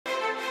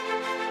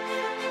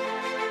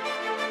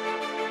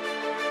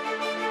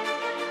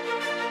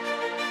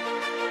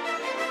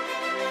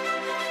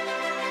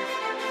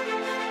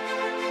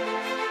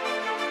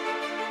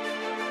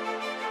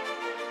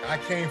I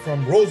came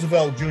from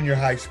Roosevelt Junior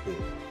High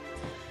School,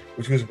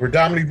 which was a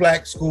predominantly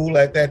black school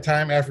at that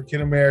time,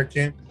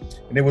 African-American.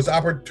 And there was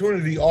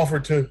opportunity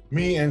offered to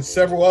me and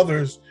several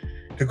others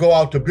to go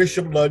out to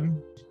Bishop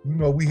Ludden. You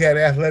know, we had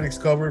athletics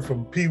covered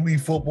from Pee Wee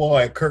football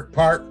at Kirk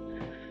Park,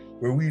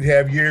 where we'd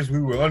have years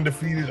we were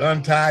undefeated,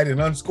 untied, and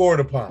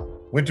unscored upon.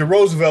 Went to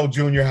Roosevelt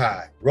Junior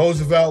High.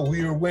 Roosevelt,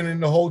 we were winning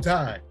the whole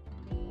time.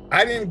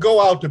 I didn't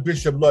go out to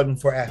Bishop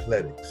Ludden for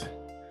athletics.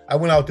 I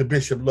went out to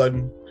Bishop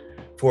Ludden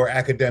for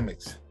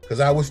academics, because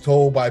I was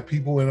told by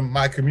people in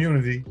my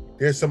community,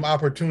 there's some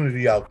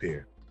opportunity out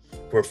there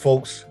for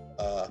folks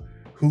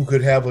who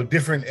could have a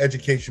different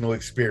educational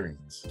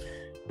experience.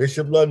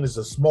 Bishop Ludden is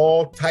a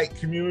small, tight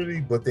community,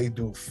 but they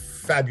do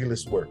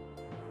fabulous work.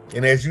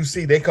 And as you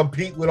see, they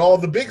compete with all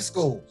the big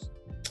schools.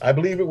 I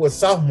believe it was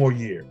sophomore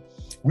year.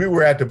 We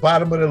were at the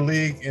bottom of the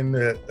league in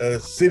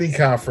the city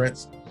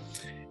conference,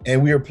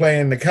 and we were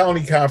playing the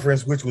county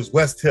conference, which was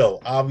West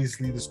Hill,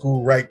 obviously the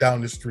school right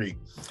down the street.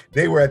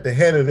 They were at the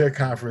head of their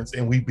conference,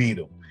 and we beat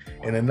them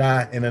in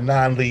a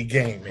non-league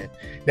game, and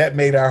that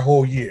made our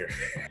whole year.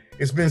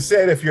 It's been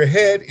said, if your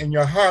head and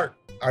your heart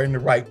are in the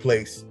right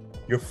place,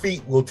 your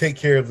feet will take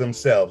care of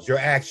themselves, your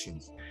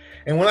actions.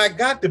 And when I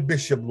got to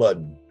Bishop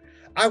Ludden,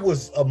 I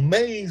was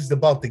amazed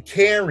about the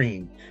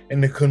caring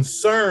and the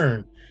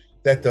concern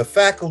that the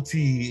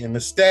faculty and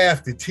the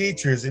staff, the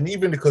teachers, and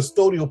even the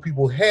custodial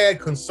people had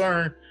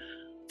concern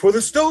for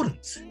the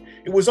students.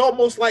 It was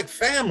almost like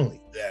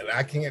family.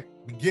 I can't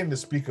begin to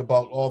speak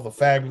about all the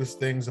fabulous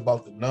things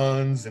about the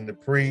nuns and the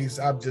priests.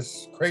 I'm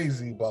just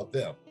crazy about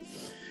them,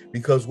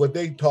 because what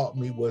they taught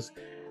me was,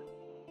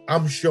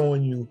 I'm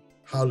showing you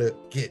how to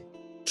get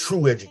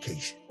true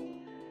education.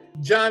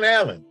 John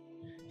Allen,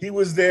 he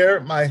was there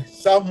my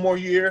sophomore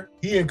year.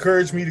 He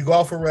encouraged me to go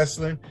out for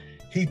wrestling.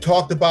 He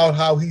talked about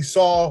how he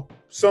saw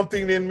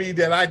something in me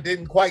that I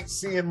didn't quite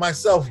see in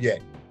myself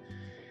yet.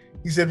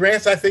 He said,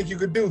 Rance, I think you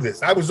could do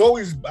this. I've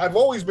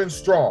always been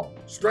strong.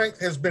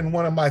 Strength has been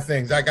one of my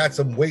things. I got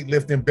some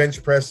weightlifting,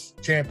 bench press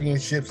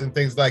championships and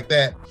things like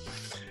that.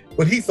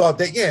 But he thought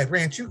that, yeah,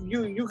 Rance,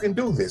 you can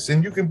do this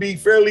and you can be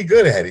fairly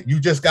good at it. You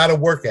just got to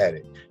work at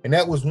it. And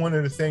that was one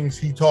of the things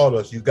he taught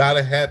us. You got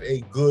to have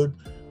a good,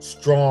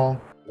 strong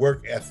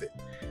work ethic.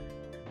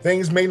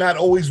 Things may not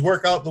always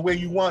work out the way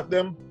you want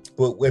them,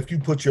 but if you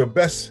put your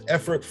best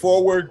effort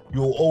forward,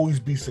 you'll always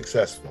be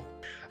successful.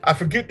 I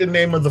forget the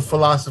name of the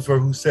philosopher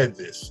who said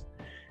this.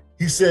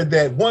 He said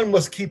that one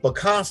must keep a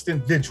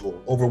constant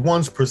vigil over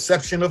one's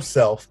perception of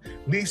self,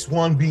 lest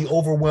one be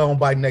overwhelmed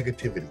by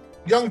negativity.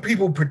 Young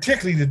people,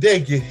 particularly today,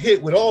 get hit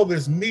with all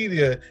this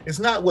media. It's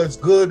not what's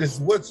good,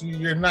 it's what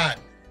you're not.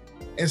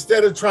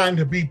 Instead of trying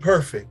to be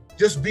perfect,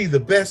 just be the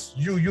best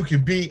you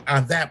can be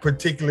on that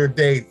particular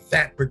day,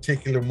 that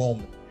particular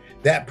moment,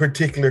 that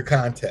particular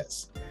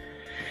contest.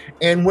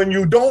 And when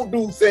you don't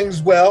do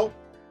things well,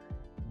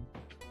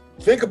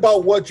 think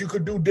about what you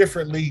could do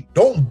differently.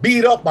 Don't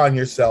beat up on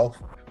yourself,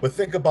 but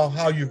think about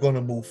how you're going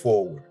to move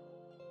forward.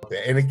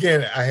 And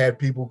again, I had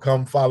people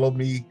come follow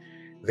me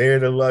there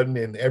to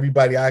Ludden, and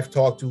everybody I've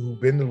talked to who've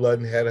been to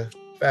Ludden had a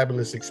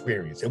fabulous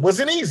experience. It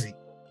wasn't easy.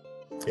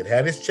 It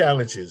had its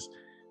challenges,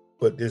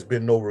 but there's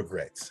been no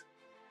regrets.